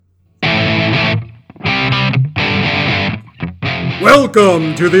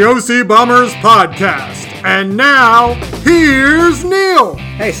Welcome to the OC Bombers podcast. And now, here's Neil.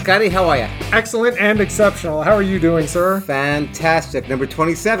 Hey, Scotty, how are you? Excellent and exceptional. How are you doing, sir? Fantastic. Number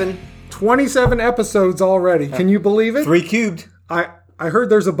 27. 27 episodes already. Can you believe it? 3 cubed. I heard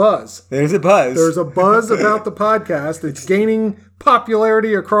there's a buzz. There's a buzz. There's a buzz about the podcast. It's gaining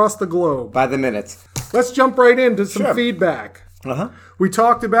popularity across the globe. By the minutes. Let's jump right into some feedback. We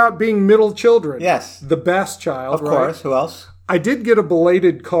talked about being middle children. Yes. The best child, Of course. Who else? I did get a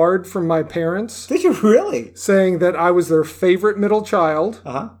belated card from my parents Did you really? saying that I was their favorite middle child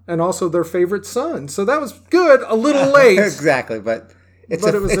and also their favorite son. So that was good, a little late. Exactly, but it's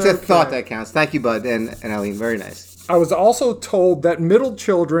a thought that counts. Thank you, Bud and Eileen. Very nice. I was also told that middle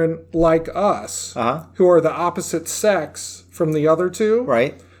children like us, who are the opposite sex from the other two,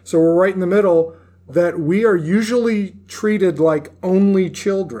 Right. so we're right in the middle, that we are usually treated like only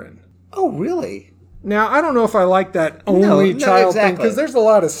children. Oh, really? Now, I don't know if I like that only child thing, because there's a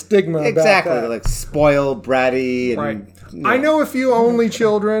lot of stigma about that. Like spoiled, bratty. And, Right. I know a few only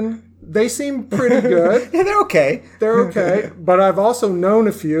children. They seem pretty good. Yeah, they're okay. They're okay. But I've also known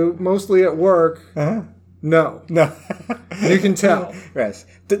a few, mostly at work. No. You can tell. Yes.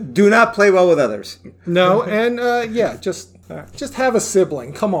 Do not play well with others. No, and just have a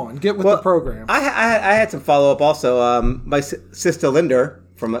sibling. Come on, get with the program. I had some follow-up also. My sister Linda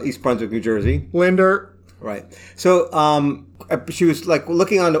from East Brunswick, New Jersey. Linder. Right. So she was like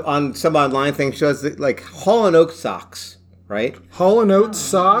looking on some online thing. She has like Hall & Oates socks, right? Hall & Oates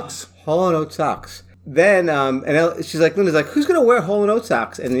socks. Hall & Oates socks. Then and she's like, Linda's like, who's gonna wear Hall & Oates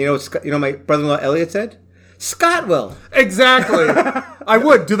socks? And you know my brother-in-law Elliot said, Scott will. Exactly. I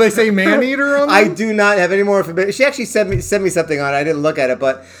would. Do they say man-eater on them? I do not have any more information. She actually sent me something on it. I didn't look at it,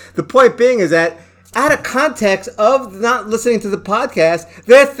 but the point being is that out of context of not listening to the podcast,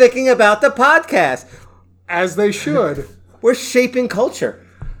 they're thinking about the podcast. As they should. We're shaping culture.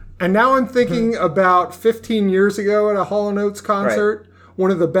 And now I'm thinking about 15 years ago at a Hall & Oates concert.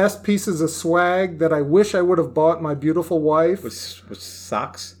 One of the best pieces of swag that I wish I would have bought my beautiful wife. With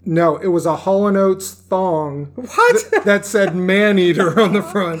socks? No, it was a Hall & Oates thong. What? That said man-eater on the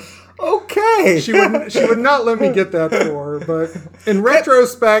front. Okay. She would not let me get that for her, but in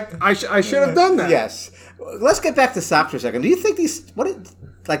retrospect, I should have done that. Yes. Let's get back to socks for a second. Do you think this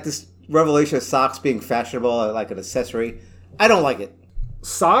revelation of socks being fashionable, like an accessory? I don't like it.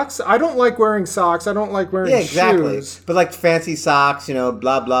 Socks? I don't like wearing socks. I don't like wearing shoes. But like fancy socks, blah,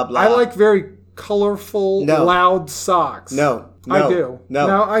 blah, blah. I like very colorful, loud socks. No. I do.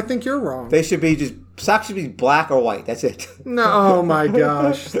 No, I think you're wrong. They should be socks should be black or white. That's it. No, oh my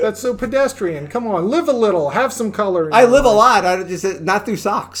gosh. That's so pedestrian. Come on, live a little. Have some color. I live a lot. I just not through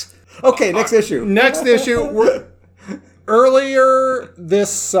socks. Okay, next issue. Next issue. Earlier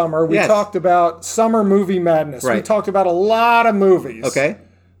this summer, we talked about summer movie madness. Right. We talked about a lot of movies. Okay.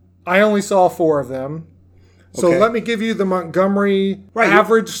 I only saw 4 of them. So let me give you the Montgomery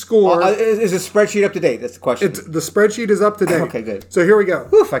average score. Is the spreadsheet up to date? That's the question. The spreadsheet is up to date. Okay, good. So here we go.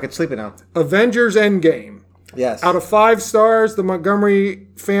 Oof, I could sleep it now. Avengers Endgame. Yes. Out of 5 stars, the Montgomery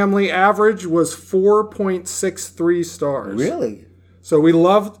family average was 4.63 stars. Really? So we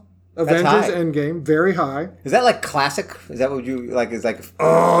loved Avengers high. Endgame, very high. Is that like classic? Is that what you like? Is like?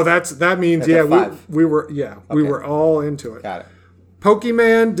 Oh, that means a 5. we were all into it. Got it.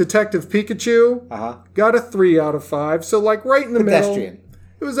 Pokemon Detective Pikachu got a 3 out of 5. So like right in the middle. It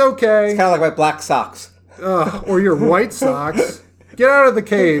was okay. It's kind of like my black socks. Or your white socks. Get out of the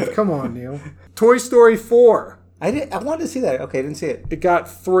cave. Come on, Neil. Toy Story 4. I wanted to see that. Okay, I didn't see it. It got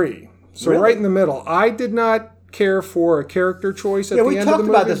 3. So right in the middle. I did not care for a character choice at the end of the movie. Yeah, we talked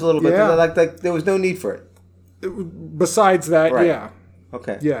about this a little bit. Yeah. Like there was no need for it. Besides that, yeah.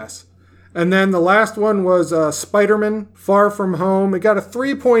 Okay. Yes. And then the last one was Spider-Man Far From Home. It got a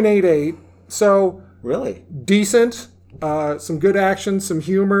 3.88. So really decent. Some good action, some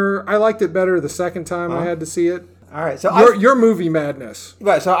humor. I liked it better the second time I had to see it. All right. So your movie madness.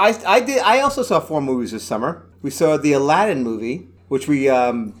 Right. So I also saw 4 movies this summer. We saw the Aladdin movie, which we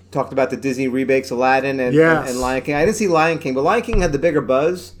talked about the Disney remakes, Aladdin and Lion King. I didn't see Lion King, but Lion King had the bigger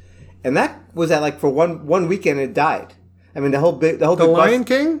buzz, and that was at like for one weekend it died. I mean the Lion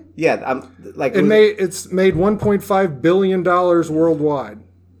King. Yeah, it's made $1.5 billion worldwide.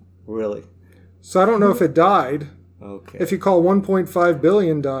 Really? So I don't know if it died. Okay. If you call 1.5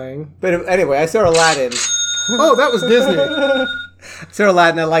 billion dying. But anyway, I saw Aladdin. Oh, that was Disney. Sir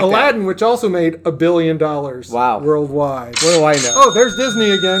Aladdin, I like Aladdin, which also made $1 billion worldwide. What do I know? Oh, there's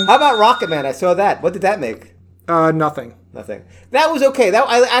Disney again. How about Rocketman? I saw that. What did that make? Nothing. That was okay.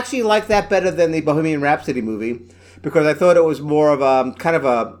 I actually liked that better than the Bohemian Rhapsody movie. because I thought it was more of kind of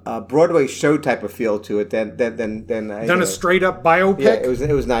a Broadway show type of feel to it than a straight up biopic. Yeah, it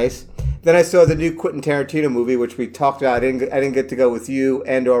was nice. Then I saw the new Quentin Tarantino movie, which we talked about. I didn't get to go with you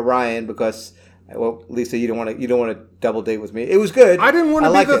and or Ryan because, well, Lisa, you don't want to double date with me. It was good. I didn't want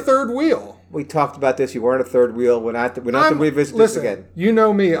to be the third wheel. We talked about this. You weren't a third wheel. We're not to revisit this again. You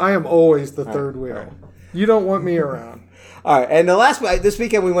know me. I am always the third wheel. Right. You don't want me around. All right. And this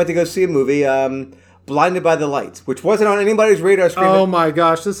weekend we went to go see a movie, Blinded by the Lights, which wasn't on anybody's radar screen. Oh my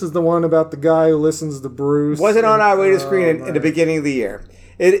gosh, this is the one about the guy who listens to Bruce. Wasn't on our radar screen in the beginning of the year.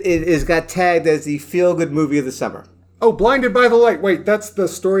 It is got tagged as the feel-good movie of the summer. Oh, Blinded by the Light. Wait, that's the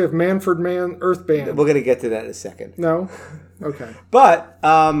story of Manfred Mann, Earth Band. We're going to get to that in a second. No? Okay. But,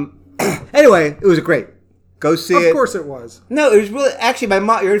 anyway, it was great. Go see it. Of course it was. No, it was really... Actually, my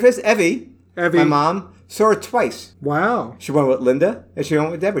mom... You ready for this? Evie, my mom, saw it twice. Wow. She went with Linda, and she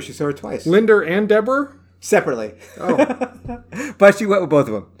went with Deborah. She saw it twice. Linda and Deborah? Separately. Oh. But she went with both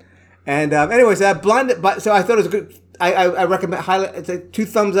of them. And anyways, Blinded... So I thought it was good... I recommend... It's 2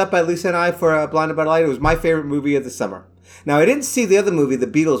 thumbs up by Lisa and I for Blinded by the Light. It was my favorite movie of the summer. Now, I didn't see the other movie, the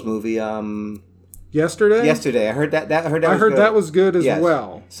Beatles movie... Yesterday? Yesterday. I heard that that was good as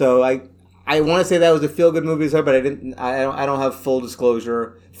well. So I want to say that was a feel-good movie, but I don't have full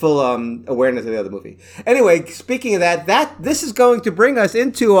disclosure, full awareness of the other movie. Anyway, speaking of that this is going to bring us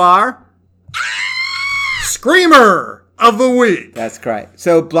into our Screamer of the Week. That's correct.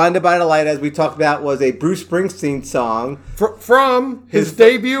 So, Blinded by the Light, as we talked about, was a Bruce Springsteen song from his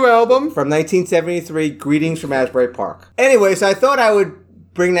debut album from 1973, Greetings from Asbury Park. Anyway, so I thought I would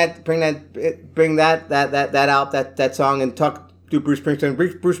bring that song and talk to Bruce Springsteen.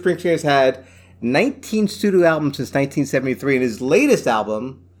 Bruce Springsteen has had 19 studio albums since 1973, and his latest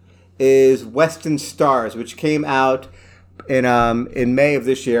album is Western Stars, which came out in May of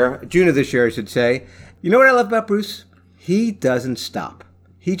this year, June of this year, I should say. You know what I love about Bruce? He doesn't stop.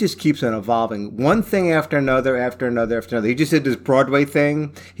 He just keeps on evolving, one thing after another, after another, after another. He just did this Broadway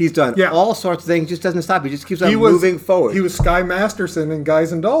thing. He's done all sorts of things. He just doesn't stop. He just keeps on moving forward. He was Sky Masterson in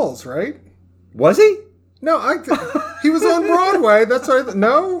Guys and Dolls, right? Was he? No, he was on Broadway. That's right.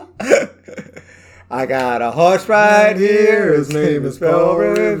 No? I got a horse right here. His name is Paul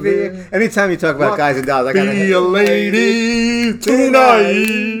Revere. Anytime you talk about Guys and Dolls, I got to be a lady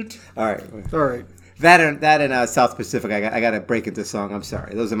tonight. All right. That and South Pacific, I got to break into song. I'm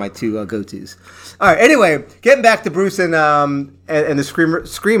sorry. Those are my 2 go-tos. All right. Anyway, getting back to Bruce and the Screamer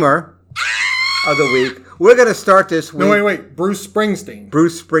of the Week. We're going to start this week. No, wait. Bruce Springsteen.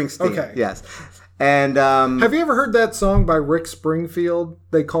 Bruce Springsteen. Okay. Yes. And have you ever heard that song by Rick Springfield?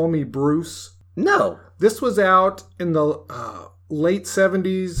 They Call Me Bruce. No. This was out in the late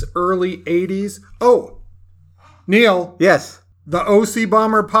 70s, early 80s. Oh, Neil. Yes. The OC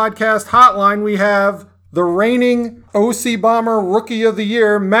Bomber podcast hotline, we have the reigning OC Bomber Rookie of the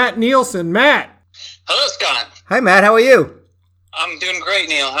Year, Matt Nielsen. Matt. Hello, Scott. Hi, Matt. How are you? I'm doing great,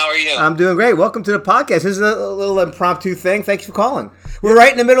 Neil. How are you? I'm doing great. Welcome to the podcast. This is a little impromptu thing. Thanks for calling. We're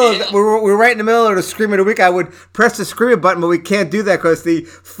right in the middle of we're right in the middle of the Screamer of the Week. I would press the Screamer button, but we can't do that because the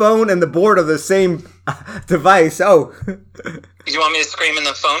phone and the board are the same device. Oh. Do you want me to scream in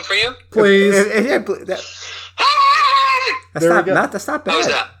the phone for you? Please. That's not bad. How's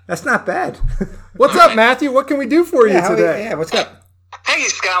that? That's not bad. What's up, Matthew? What can we do for you today? What's up? Hey,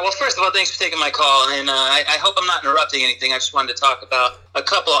 Scott. Well, first of all, thanks for taking my call, and I hope I'm not interrupting anything. I just wanted to talk about a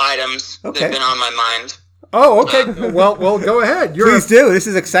couple items that have been on my mind. Oh, okay. Well, go ahead. Please do. This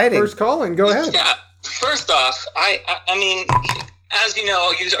is exciting. First calling. Go ahead. Yeah. First off, I mean, as you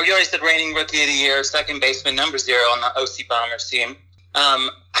know, you already said reigning Rookie of the Year, second baseman, number 0 on the OC Bombers team.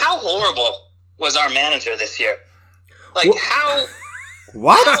 How horrible was our manager this year? Like, how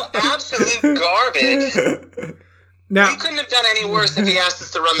absolute garbage. Now, he couldn't have done any worse if he asked us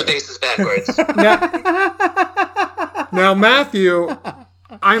to run the bases backwards. Now, Matthew,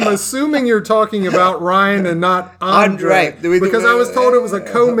 I'm assuming you're talking about Ryan and not Andre. Because I was told it was a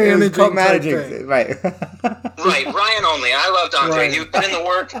co-managing thing. Right. Right, Ryan only. I loved Andre. Right. He put in the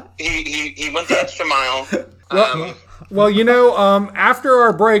work. He went the extra mile. Well, you know, after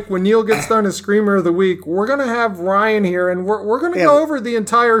our break, when Neil gets done as Screamer of the Week, we're going to have Ryan here, and we're going to go over the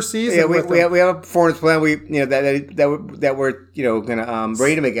entire season. Yeah, we have a performance plan. That we're going to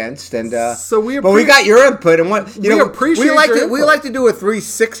rate him against, and but we got your input, and we appreciate. We like to do a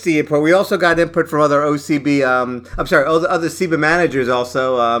 360 input. We also got input from other OCB. Other CBA managers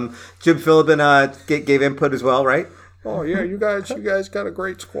also. Jim Philbin gave input as well, right? Oh yeah, you guys got a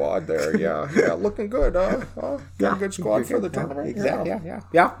great squad there. Yeah, looking good, huh? Got a good squad for the tournament. Exactly.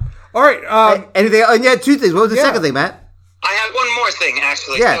 Yeah. All right. Anything? And 2 things. What was the second thing, Matt? I have one more thing,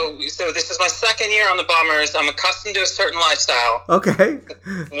 actually. Yeah. So this is my second year on the Bombers. I'm accustomed to a certain lifestyle. Okay.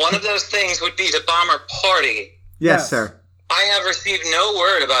 One of those things would be the Bomber Party. Yes, sir. I have received no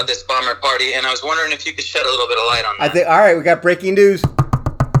word about this Bomber Party, and I was wondering if you could shed a little bit of light on that. I think. All right, we got breaking news.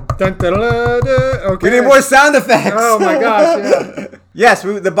 Dun, dun, dun, dun, dun. Okay. We need more sound effects. Oh my gosh! Yeah. Yes,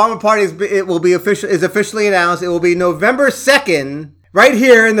 the Bomber Party is officially announced. It will be November 2nd, right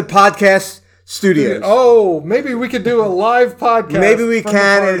here in the podcast studios. Oh, maybe we could do a live podcast. Maybe we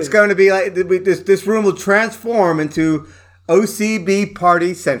can, and it's going to be like this room will transform into OCB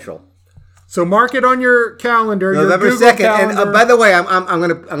Party Central. So mark it on your calendar. November your Google 2nd. calendar. And by the way, I'm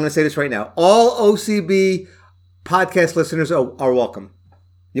gonna say this right now. All OCB podcast listeners are welcome.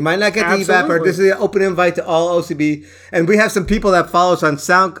 You might not get the EVAP, but this is an open invite to all OCB, and we have some people that follow us on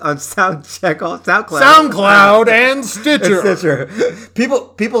SoundCloud and Stitcher.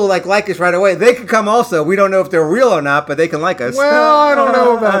 People like us right away. They can come also. We don't know if they're real or not, but they can like us. Well, I don't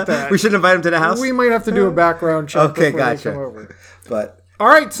know about that. We should invite them to the house. We might have to do a background check. Okay, before gotcha. they come over. But all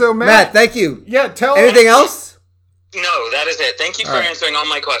right, so Matt, thank you. Yeah, tell anything else. No, that is it. Thank you for answering all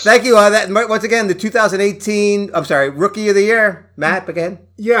my questions. Thank you. Once again, the 2018, Rookie of the Year, Matt, again.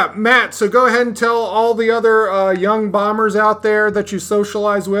 Yeah, Matt, so go ahead and tell all the other young bombers out there that you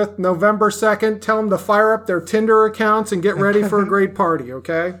socialize with, November 2nd, tell them to fire up their Tinder accounts and get ready for a great party,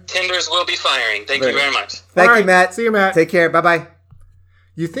 okay? Tinders will be firing. Thank you very much. Thank you, Matt. See you, Matt. Take care. Bye-bye.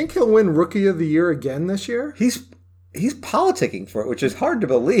 You think he'll win Rookie of the Year again this year? He's politicking for it, which is hard to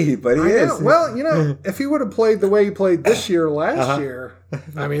believe, but he is. Well, if he would have played the way he played this year last year,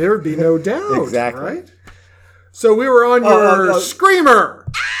 I mean, there would be no doubt. Exactly. Right? So we were on your Screamer.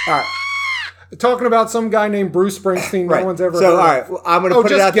 All right. Talking about some guy named Bruce Springsteen no one's ever heard of. All right, I'm going to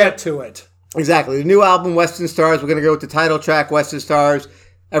put it out there. Just get to it. Exactly. The new album, Western Stars, we're going to go with the title track, Western Stars.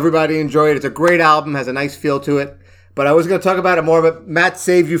 Everybody enjoy it. It's a great album, has a nice feel to it. But I was going to talk about it more, but Matt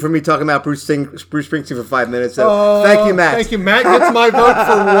saved you from me talking about Bruce Springsteen for 5 minutes. So thank you, Matt. Thank you. Matt gets my vote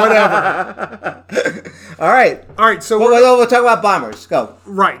for whatever. All right. So we'll talk about Bombers. Go.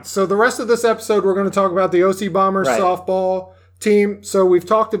 Right. So the rest of this episode, we're going to talk about the OC Bombers softball team. So we've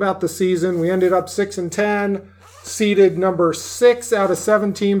talked about the season. We ended up 6-10, seeded number 6 out of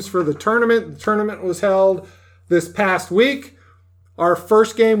 7 teams for the tournament. The tournament was held this past week. Our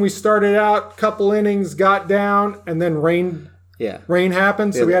first game, we started out, couple innings, got down, and then rain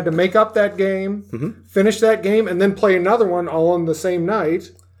happened. So we had to make up that game, finish that game, and then play another one all on the same night.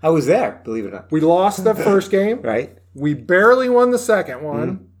 I was there, believe it or not. We lost the first game. Right. We barely won the second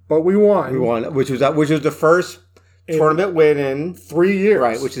one, but we won. We won, which was the first tournament win in 3 years.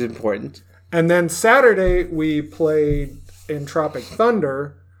 Right, which is important. And then Saturday, we played in Tropic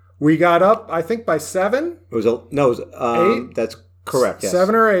Thunder. We got up, I think, by 7. It was 8. That's correct. Yes.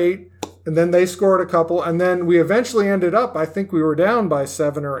 7 or 8, and then they scored a couple, and then we eventually ended up, I think we were down by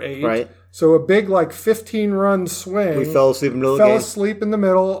 7 or 8. Right. So a big 15-run swing. We fell asleep in the middle of the game. Fell asleep in the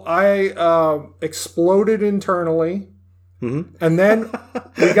middle. I exploded internally. Mm-hmm. And then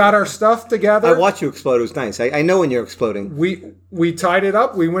we got our stuff together. I watched you explode. It was nice. I know when you're exploding. We tied it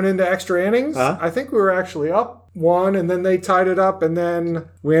up. We went into extra innings. I think we were actually up 1, and then they tied it up, and then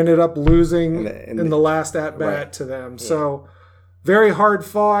we ended up losing in the last at-bat to them. Yeah. So very hard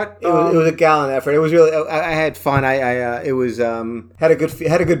fought. It was a gallant effort. It was really. I had fun. It was had a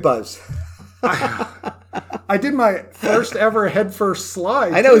good buzz. I did my first ever head-first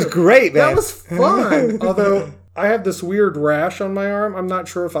slide. I know, it was great, man. That was fun. Although I have this weird rash on my arm. I'm not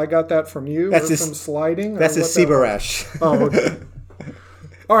sure if I got that from you or from sliding. That's a SIBO rash. Oh, okay.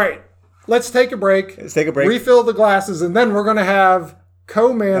 All right. Let's take a break. Refill the glasses, and then we're going to have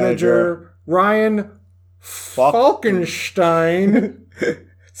co-manager Ryan Falkenstein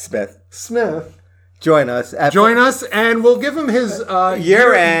Smith. Join us, and we'll give him his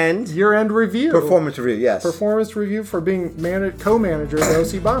year-end review. Performance review, yes. Performance review for being co-manager of the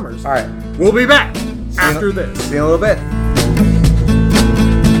OC Bombers. All right. We'll be back after this. See you in a little bit.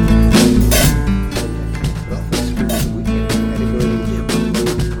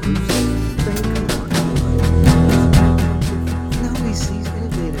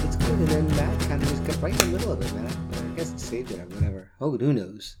 Oh, who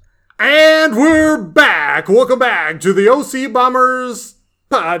knows? And we're back. Welcome back to the OC Bombers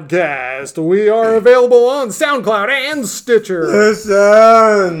podcast. We are available on SoundCloud and Stitcher.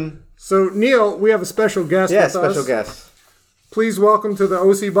 Listen. So, Neil, we have a special guest with us. Yes, special guest. Please welcome to the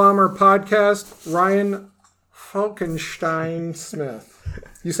OC Bomber podcast, Ryan Falkenstein Smith.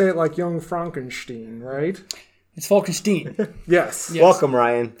 You say it like young Frankenstein, right? It's Falkenstein. Yes. Welcome,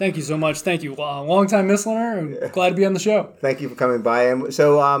 Ryan. Thank you so much. Thank you. Long-time listener. I'm glad to be on the show. Thank you for coming by. And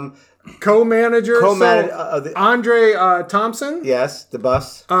so, Co-manager. Andre Thompson. Yes, the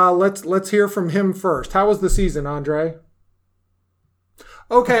bus. Let's hear from him first. How was the season, Andre?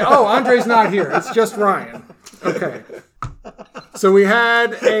 Okay. Oh, Andre's not here. It's just Ryan. Okay. So we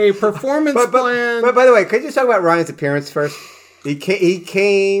had a performance plan. But by the way, could you just talk about Ryan's appearance first? He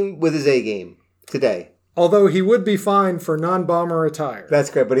came with his A game today. Although he would be fine for non-bomber attire. That's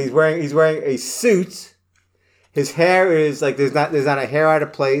great, but he's wearing a suit. His hair is like there's not a hair out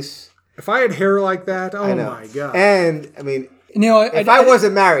of place. If I had hair like that, oh my God. And I mean, Neil, if I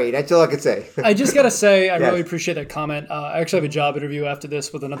wasn't married, that's all I could say. I just got to say, I really appreciate that comment. I actually have a job interview after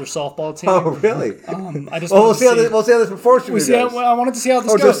this with another softball team. Oh, really? We'll see how this performance goes. I wanted to see how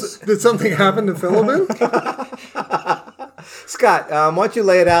this goes. Did something happen to Philbin? Scott, why don't you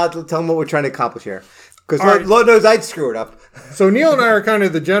lay it out? Tell them what we're trying to accomplish here. Because Lord knows I'd screw it up. So Neil and I are kind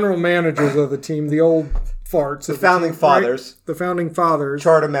of the general managers of the team, the old farts. The founding fathers. Right? The founding fathers.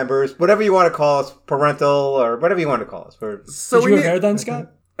 Charter members. Whatever you want to call us. Parental or whatever you want to call us. Did you have hair then,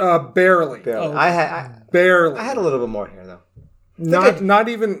 Scott? Barely. Oh. Barely. I had a little bit more hair, though. Not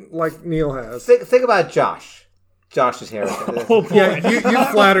even like Neil has. Think about Josh. Josh's hair. Oh, boy. Yeah, you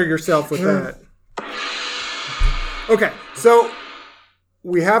flatter yourself with that. Okay, so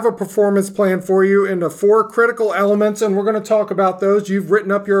we have a performance plan for you into 4 critical elements, and we're going to talk about those. You've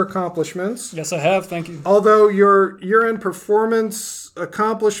written up your accomplishments. Yes, I have. Thank you. Although your year-end performance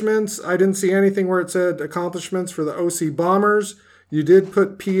accomplishments, I didn't see anything where it said accomplishments for the OC Bombers. You did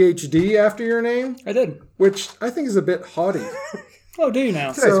put PhD after your name. I did. Which I think is a bit haughty. Oh, do you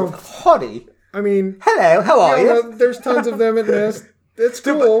now? So haughty? I mean... Hello, how are you? There's tons of them in this. It's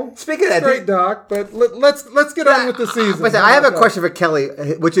cool. Speaking of that, great, Doc. But let's get on with the season. Listen, I have a question for Kelly,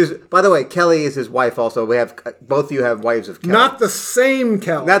 which is, by the way, Kelly is his wife. Also, we have both of you have wives of Kelly. Not the same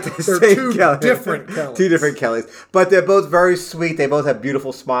Kelly. Not the same two Kelly. Different Kellys. 2 different Kellys, but they're both very sweet. They both have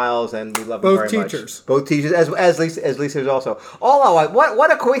beautiful smiles, and we love them very teachers. much. Both teachers, as Lisa is also. All our wives.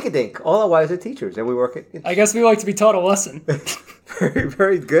 What a coinkydink! All our wives are teachers, and we work at. I guess we like to be taught a lesson. Very,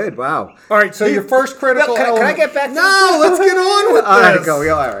 very good. Wow. All right, so your first critical element. Can I get back to No, let's get on with this.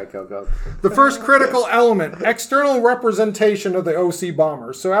 All right, go. The first critical element, external representation of the OC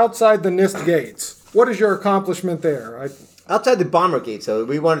Bombers. So outside the NIST gates, what is your accomplishment there? Outside the bomber gate, so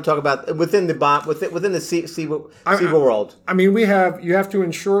we want to talk about within the SIBO world. I mean, you have to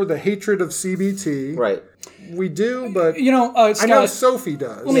ensure the hatred of CBT. Right. We do, but Scott, I know Sophie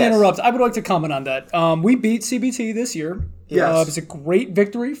does. Let me interrupt. I would like to comment on that. We beat CBT this year. Yes. It was a great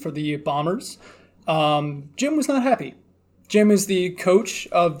victory for the Bombers. Jim was not happy. Jim is the coach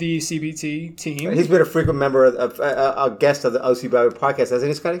of the CBT team. He's been a frequent member of a guest of the OC Bomber podcast, hasn't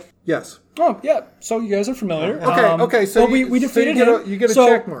he, Scotty? Yes. Oh, yeah. So you guys are familiar. Okay. So we defeated him. You get a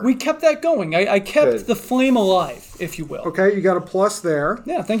check mark. We kept that going. I kept the flame alive, if you will. Okay, you got a plus there.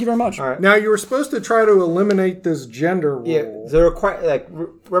 Yeah, thank you very much. All right. Now, you were supposed to try to eliminate this gender rule. Yeah, so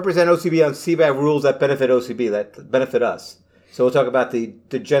represent OCB on CBAB rules that benefit OCB, that benefit us. So we'll talk about the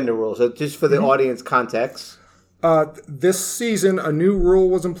gender rules. So just for the audience context. This season, a new rule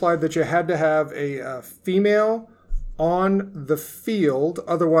was implied that you had to have a female on the field.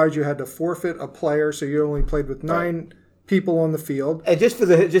 Otherwise, you had to forfeit a player. So you only played with 9 people on the field. And just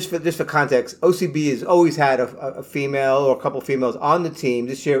for context, OCB has always had a female or a couple of females on the team.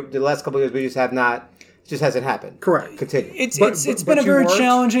 This year, the last couple of years, we just have not. It just hasn't happened. Correct. Continue. It's been a very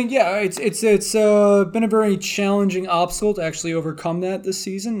challenging. Yeah, it's been a very challenging obstacle to actually overcome that this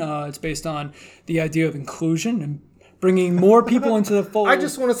season. It's based on the idea of inclusion and bringing more people into the fold. I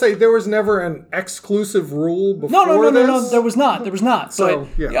just want to say there was never an exclusive rule before No, this. there was not. So,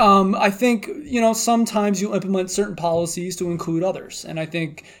 but I think sometimes you implement certain policies to include others, and I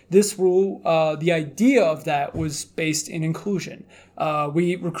think this rule, the idea of that was based in inclusion.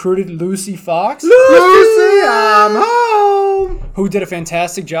 We recruited Lucy Fox. Lucy, I'm home. Who did a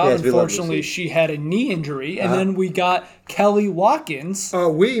fantastic job. Yes, Unfortunately, she had a knee injury, and then we got Kelly Watkins.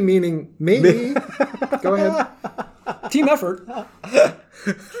 We meaning me. Go ahead. Team effort.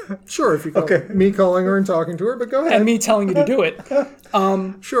 Sure, if you call me calling her and talking to her, but go ahead. And me telling you to do it.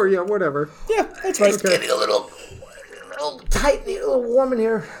 Sure, yeah, whatever. Yeah, that's right. It's getting a little tight, a little warm in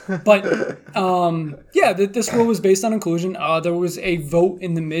here. But, this rule was based on inclusion. There was a vote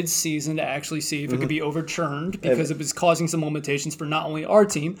in the mid-season to actually see if it could be overturned because it was causing some limitations for not only our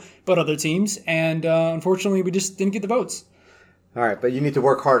team, but other teams. And unfortunately, we just didn't get the votes. All right, but you need to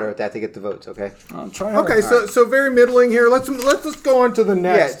work harder at that to get the votes, okay? I'll try hard. Okay, so very middling here. Let's go on to the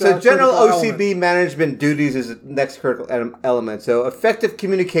next. So general OCB management duties is the next critical element. So effective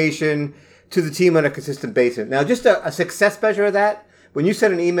communication to the team on a consistent basis. Now, just a success measure of that, when you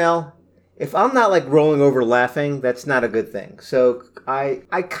send an email, if I'm not like rolling over laughing, that's not a good thing. So I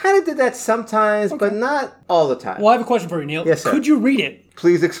kind of did that sometimes, but not all the time. Well, I have a question for you, Neil. Yes, sir. Could you read it?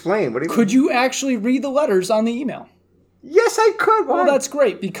 Please explain. What do you Could you actually read the letters on the email? Yes, I could. Why? Well, that's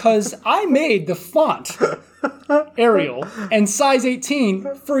great because I made the font Arial and size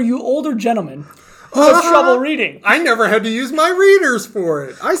 18 for you older gentlemen who have trouble reading. I never had to use my readers for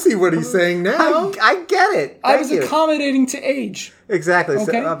it. I see what he's saying now. I get it. I was accommodating to age. Exactly.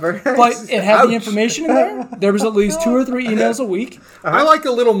 Okay. So, very but nice. it had the information in there. There was at least 2 or 3 emails a week. I like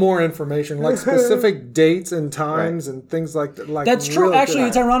a little more information, like specific dates and times and things like that. Like That's true. really Actually, good.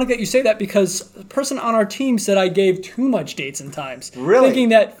 it's ironic that you say that because the person on our team said I gave too much dates and times. Really? Thinking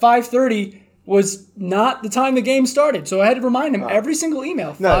that 5:30 was not the time the game started. So I had to remind him every single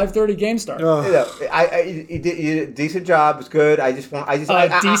email, 5:30 game start. You know, you did a decent job. It's good.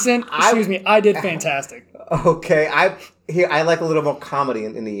 Decent? Excuse me. I did fantastic. Okay. I like a little more comedy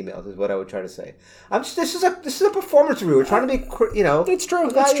in the emails is what I would try to say. This is a performance review. We're trying to be, That's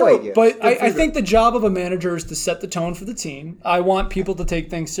true. That's evaluate true. you. But I think the job of a manager is to set the tone for the team. I want people to take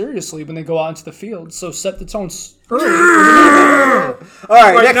things seriously when they go out into the field. So set the tone early. All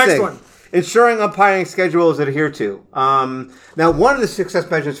right, next next thing. one. Ensuring umpiring schedule is adhered to. Now, one of the success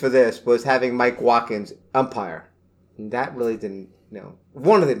measures for this was having Mike Watkins umpire. And that really didn't,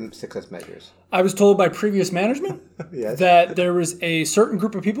 one of the success measures. I was told by previous management Yes. that there was a certain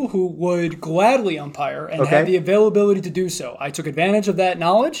group of people who would gladly umpire and had the availability to do so. I took advantage of that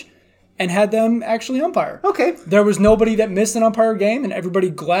knowledge and had them actually umpire. Okay. There was nobody that missed an umpire game, and everybody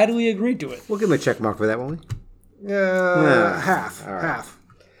gladly agreed to it. We'll give him a check mark for that, won't we? Half. All right. Half.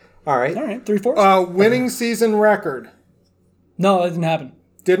 All right. All right, 3/4. Winning season record. No, that didn't happen.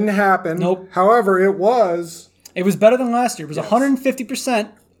 Didn't happen. Nope. However, it was. It was better than last year. It was 150%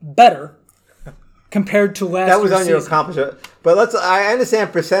 better compared to last year. That was on your accomplishment. But I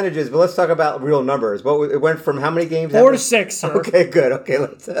understand percentages, but let's talk about real numbers. It went from how many games? 4 to 6, sir. Okay, good. Okay,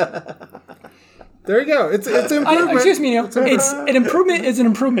 let's. There you go. It's improvement. Excuse me, Neil. It's an improvement is an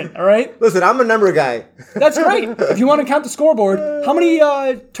improvement, all right? Listen, I'm a number guy. That's great. If you want to count the scoreboard, how many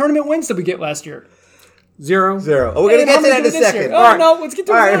tournament wins did we get last year? 0. Oh, we're gonna get to that in a this second. year? Oh, no, let's get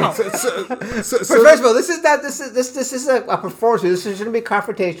to it now. First of all, this is a performance. This shouldn't be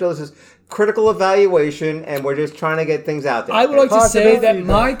confrontational. This is critical evaluation, and we're just trying to get things out there. I would like to say that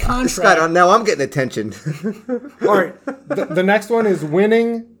my contract... Scott, now I'm getting attention. All right. The next one is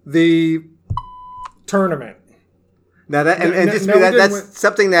winning the tournament. Now that's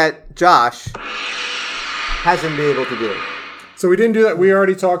something that Josh hasn't been able to do. So we didn't do that. We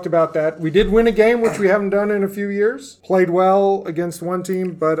already talked about that. We did win a game, which we haven't done in a few years. Played well against one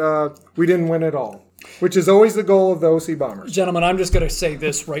team, but we didn't win at all, which is always the goal of the OC Bombers. Gentlemen, I'm just going to say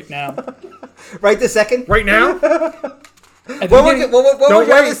this right now. Right this second? Right now? What were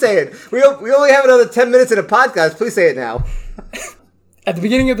you saying? We only have another 10 minutes in a podcast. Please say it now. At the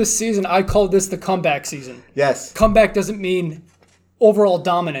beginning of the season, I called this the comeback season. Yes. Comeback doesn't mean overall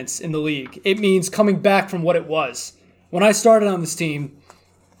dominance in the league. It means coming back from what it was. When I started on this team,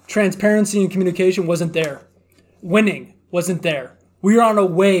 transparency and communication wasn't there. Winning wasn't there. We are on our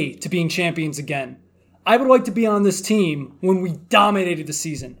way to being champions again. I would like to be on this team when we dominated the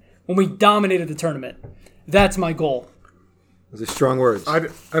season, when we dominated the tournament. That's my goal. Those are strong words. I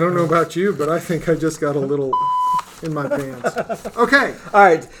don't know about you, but I think I just got a little in my pants. Okay. All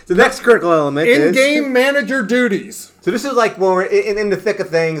right. The next critical element is in-game manager duties. So this is like when we're in the thick of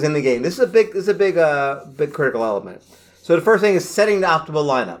things in the game. This is a big critical element. So the first thing is setting the optimal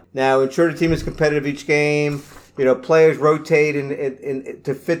lineup. Now, ensure the team is competitive each game. Players rotate in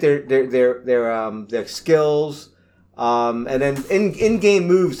to fit their skills, and then in-game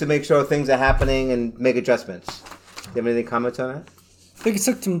moves to make sure things are happening and make adjustments. Do you have any comments on that? I think it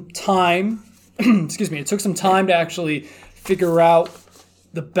took some time. Excuse me. It took some time to actually figure out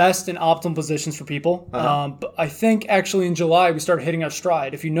the best and optimal positions for people. But I think actually in July we started hitting our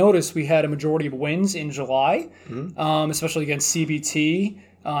stride. If you notice, we had a majority of wins in July, especially against CBT.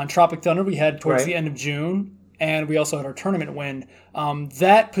 On Tropic Thunder, we had towards the end of June, and we also had our tournament win.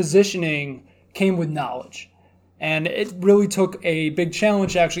 That positioning came with knowledge. And it really took a big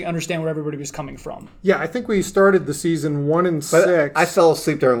challenge to actually understand where everybody was coming from. Yeah, I think we started the season 1-6. I fell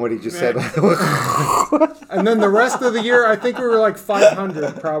asleep during what he just said. And then the rest of the year, I think we were like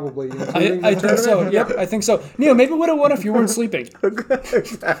 500 probably. I think so. Yep, I think so. Neil, maybe we would have won if you weren't sleeping.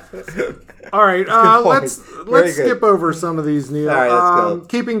 All right, let's skip over some of these, Neil. All right, let's go.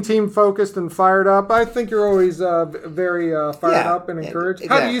 Keeping team focused and fired up. I think you're always very fired up and encouraged.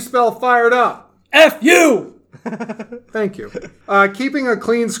 Exactly. How do you spell fired up? F-U! Thank you. Keeping a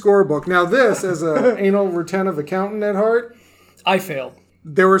clean scorebook. Now this, as an anal retentive accountant at heart, I failed.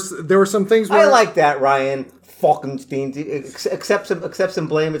 there were some things where I like that, Ryan Falkenstein. Accept some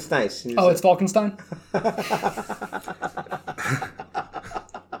blame. It's nice. It's Falkenstein?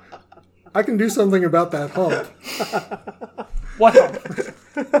 I can do something about that hump. What hump?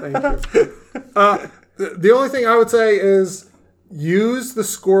 Thank you. The only thing I would say is use the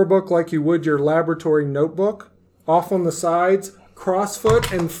scorebook like you would your laboratory notebook. Off on the sides, cross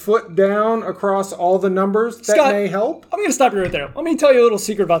foot and foot down across all the numbers. That Scott, may help. I'm going to stop you right there. Let me tell you a little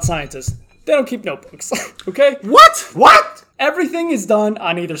secret about scientists. They don't keep notebooks. Okay? What? Everything is done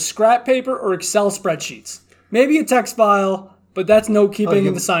on either scrap paper or Excel spreadsheets. Maybe a text file, but that's note keeping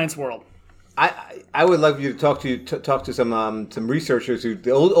in the science world. I would love you to talk to some researchers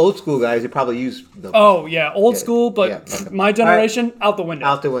the old school guys who probably use notebooks. Oh yeah, old school, but my generation out the window.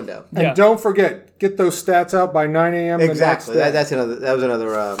 Out the window. And don't forget, get those stats out by 9 a.m. Exactly. The next day. That was another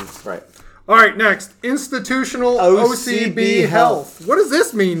right. All right, next, institutional OCB health. What does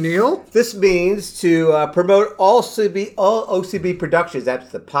this mean, Neil? This means to promote all OCB productions.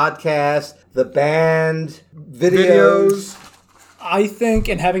 That's the podcast, the band, videos. I think,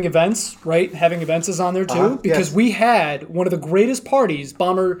 and having events, right? Having events is on there too, because we had one of the greatest parties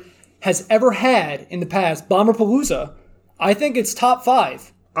Bomber has ever had in the past, Bomberpalooza. I think it's top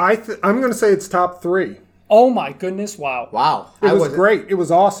 5. I'm going to say it's top 3. Oh my goodness! Wow! It was great. It was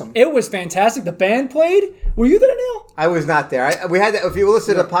awesome. It was fantastic. The band played. Were you there, Neil? I was not there. We had. If you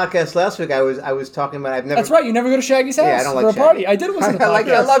listened to the podcast last week, I was talking about. I've never. That's right. You never go to Shaggy's house I don't like for a Shaggy. party. I did listen to the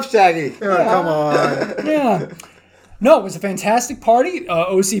podcast. I love Shaggy. Come on. Yeah. No, it was a fantastic party.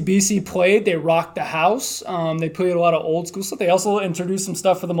 OCBC played. They rocked the house. They played a lot of old school stuff. They also introduced some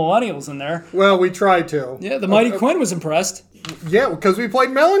stuff for the millennials in there. Well, we tried to. Yeah, the Mighty Quinn was impressed. Yeah, because we played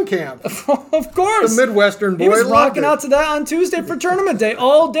Mellencamp. Of course. The Midwestern boy. He was rocking out to that on Tuesday for tournament day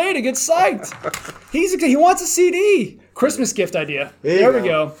all day to get psyched. He wants a CD. Christmas gift idea. There we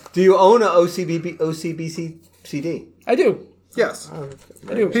go. Do you own a OCBC CD? I do. Yes.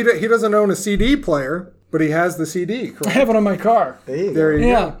 I do. He doesn't own a CD player, but he has the CD, correct? I have it on my car. There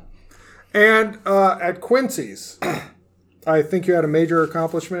you go. And at Quincy's, I think you had a major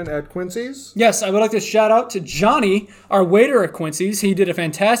accomplishment at Quincy's. Yes, I would like to shout out to Johnny, our waiter at Quincy's. He did a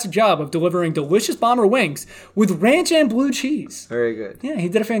fantastic job of delivering delicious Bomber wings with ranch and blue cheese. Very good. Yeah, he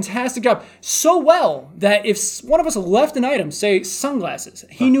did a fantastic job. So well that if one of us left an item, say sunglasses,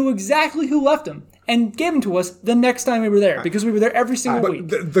 he knew exactly who left them and gave them to us the next time we were there because we were there every single week.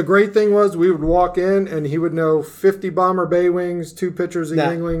 The great thing was we would walk in and he would know 50 Bomber Bay wings, 2 pitchers of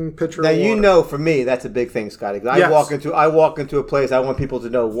Yuengling, pitcher of water. Now, you know, for me, that's a big thing, Scotty. I walk into a place, I want people to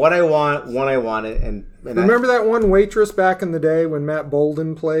know what I want, when I want it. And remember that one waitress back in the day when Matt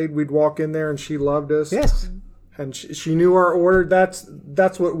Bolden played? We'd walk in there and she loved us. Yes. And she knew our order.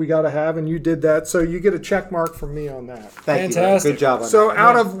 That's what we got to have, and you did that. So you get a check mark from me on that. Thank you. Good job on so that.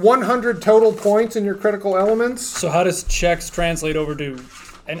 Out of 100 total points in your critical elements. So how does checks translate over to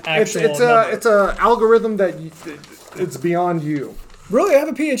an actual It's a algorithm that it's beyond you. Really? I have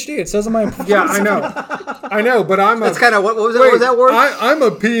a PhD. It says on my... Yeah, I know, but I'm a... That's kind of... What was that word? I'm a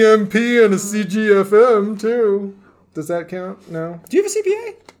PMP and a CGFM, too. Does that count? No. Do you have a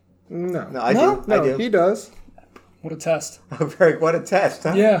CPA? No, I do. No, I do. He does. What a test. What a test,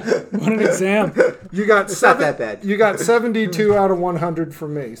 huh? Yeah, what an exam. You got not that bad. You got 72 out of 100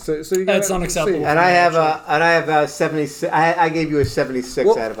 from me. So you got That's unacceptable. And I have 76. I gave you a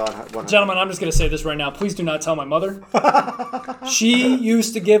 76 out of 100. Gentlemen, I'm just going to say this right now. Please do not tell my mother. She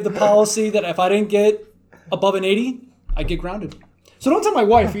used to give the policy that if I didn't get above an 80, I'd get grounded. So don't tell my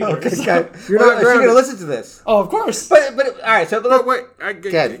wife either. Okay, you're not going to listen to this. Oh, of course. But all right. So wait.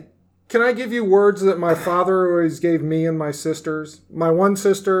 Can I give you words that my father always gave me and my sisters? My one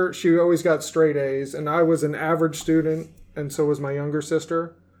sister, she always got straight A's, and I was an average student, and so was my younger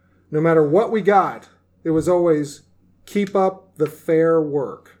sister. No matter what we got, it was always keep up the fair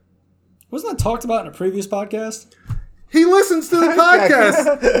work. Wasn't that talked about in a previous podcast? He listens to the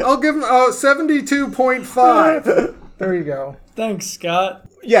podcast. I'll give him 72.5. There you go. Thanks, Scott.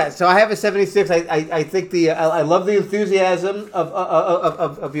 Yeah, so I have a 76. I think I love the enthusiasm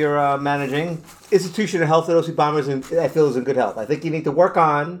of your managing. Institutional health at OC Bombers, and I feel is in good health. I think you need to work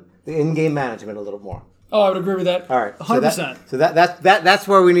on the in-game management a little more. Oh, I would agree with that. All right, 100%. So that's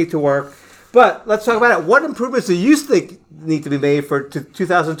where we need to work. But let's talk about it. What improvements do you think need to be made for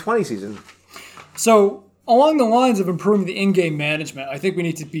 2020 season? So along the lines of improving the in-game management, I think we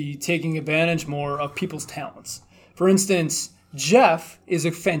need to be taking advantage more of people's talents. For instance, Jeff is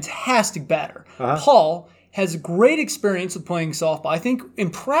a fantastic batter. Paul has great experience with playing softball. I think in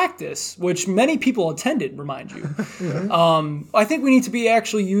practice, which many people attended, remind you, I think we need to be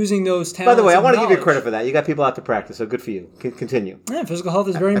actually using those talents. By the way, I want to give you credit for that. You got people out to practice, so good for you. Continue. Yeah, physical health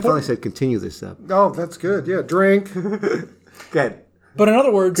is very important. I finally said continue this stuff. Oh, that's good. Yeah, drink. Go ahead. But in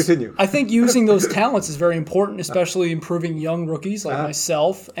other words, continue. I think using those talents is very important, especially improving young rookies like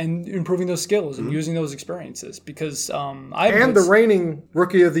myself and improving those skills and using those experiences. Because the reigning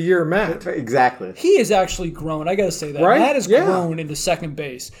Rookie of the Year, Matt. Exactly. He has actually grown. I got to say that. Right? Matt has grown into second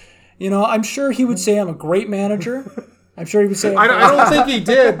base. You know, I'm sure he would say I'm a great manager. I'm sure he would say. I don't think he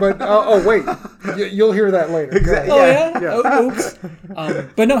did, but wait, you'll hear that later. Exactly. Oh yeah. Oops.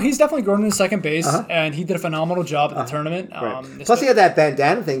 But no, he's definitely grown into second base, and he did a phenomenal job at the tournament. Right. Plus, he had that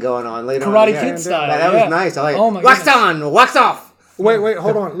bandana thing going on later. Karate Kid style. That was nice. I like. Oh my wax on, wax off. Wait,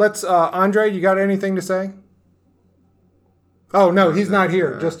 hold on. Let's Andre. You got anything to say? Oh no, he's not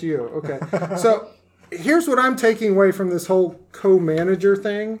here. Just you. Okay. So here's what I'm taking away from this whole co-manager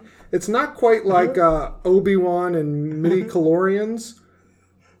thing. It's not quite like Obi-Wan and midi-chlorians.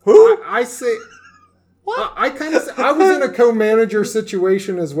 Who? I say... What? I was in a co-manager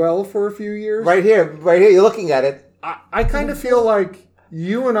situation as well for a few years. Right here. You're looking at it. I kind of feel like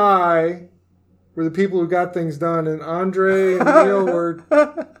you and I were the people who got things done, and Andre and Neil were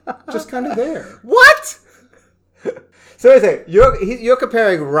just kind of there. What? So you're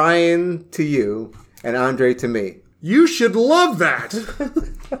comparing Ryan to you and Andre to me. You should love that.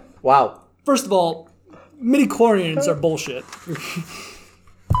 Wow. First of all, midi-chlorians are bullshit.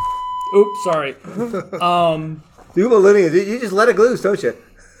 Oops, sorry. You millennials, you just let it loose, don't you?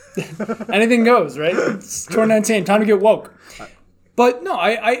 Anything goes, right? It's 2019, time to get woke. But no,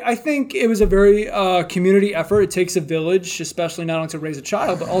 I think it was a very community effort. It takes a village, especially not only to raise a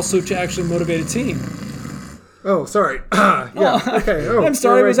child, but also to actually motivate a team. Oh, sorry. Yeah. Okay. Oh, I'm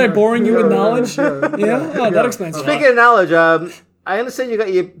sorry. Was I boring you with knowledge? Yeah. Oh, that explains it. Speaking of knowledge, I understand you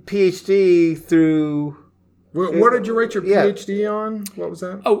got your PhD through. What did you rate your PhD on? What was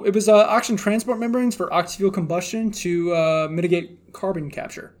that? Oh, it was oxygen transport membranes for oxy-fuel combustion to mitigate carbon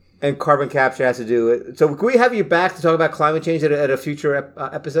capture. And carbon capture has to do with... So can we have you back to talk about climate change at a future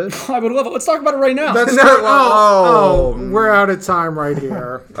episode? I would love it. Let's talk about it right now. We're out of time right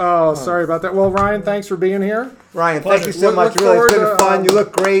here. Oh, sorry about that. Well, Ryan, thanks for being here. Ryan, thank you so much. Really, it's been fun. You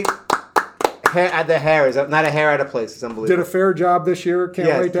look great. The hair is not a hair out of place. It's unbelievable. Did a fair job this year.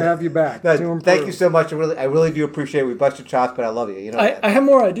 Can't wait to have you back. Thank you so much. I really do appreciate it. We bust your chops, but I love you. You know. I have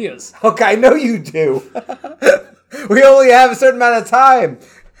more ideas. Okay, I know you do. We only have a certain amount of time.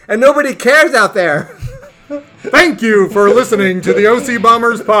 And nobody cares out there. Thank you for listening to the OC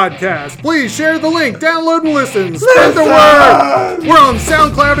Bombers podcast. Please share the link, download and listen. Spread the word. We're on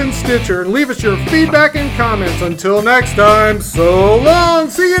SoundCloud and Stitcher. Leave us your feedback and comments. Until next time, so long.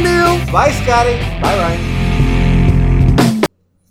 See you, Neil. Bye, Scotty. Bye, Ryan.